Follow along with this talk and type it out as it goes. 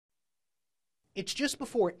It's just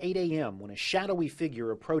before 8 a.m. when a shadowy figure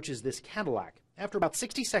approaches this Cadillac. After about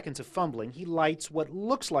 60 seconds of fumbling, he lights what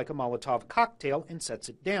looks like a Molotov cocktail and sets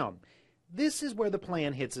it down. This is where the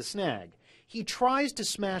plan hits a snag. He tries to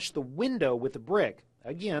smash the window with a brick,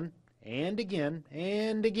 again and again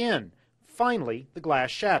and again. Finally, the glass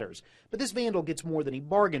shatters. But this vandal gets more than he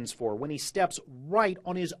bargains for when he steps right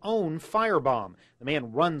on his own firebomb. The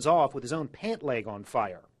man runs off with his own pant leg on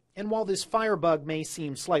fire. And while this firebug may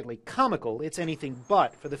seem slightly comical, it's anything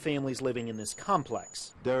but for the families living in this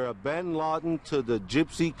complex. They're a bin Laden to the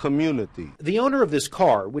gypsy community. The owner of this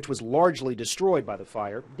car, which was largely destroyed by the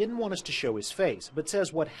fire, didn't want us to show his face, but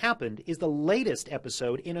says what happened is the latest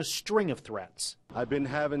episode in a string of threats. I've been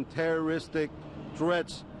having terroristic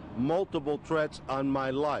threats, multiple threats on my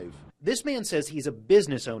life. This man says he's a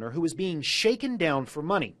business owner who is being shaken down for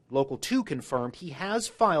money. Local 2 confirmed he has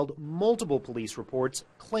filed multiple police reports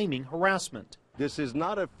claiming harassment. This is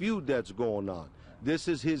not a feud that's going on. This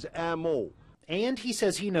is his MO. And he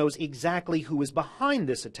says he knows exactly who is behind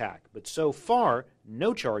this attack, but so far,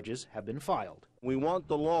 no charges have been filed. We want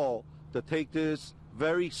the law to take this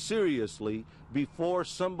very seriously before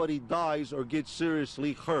somebody dies or gets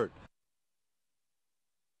seriously hurt.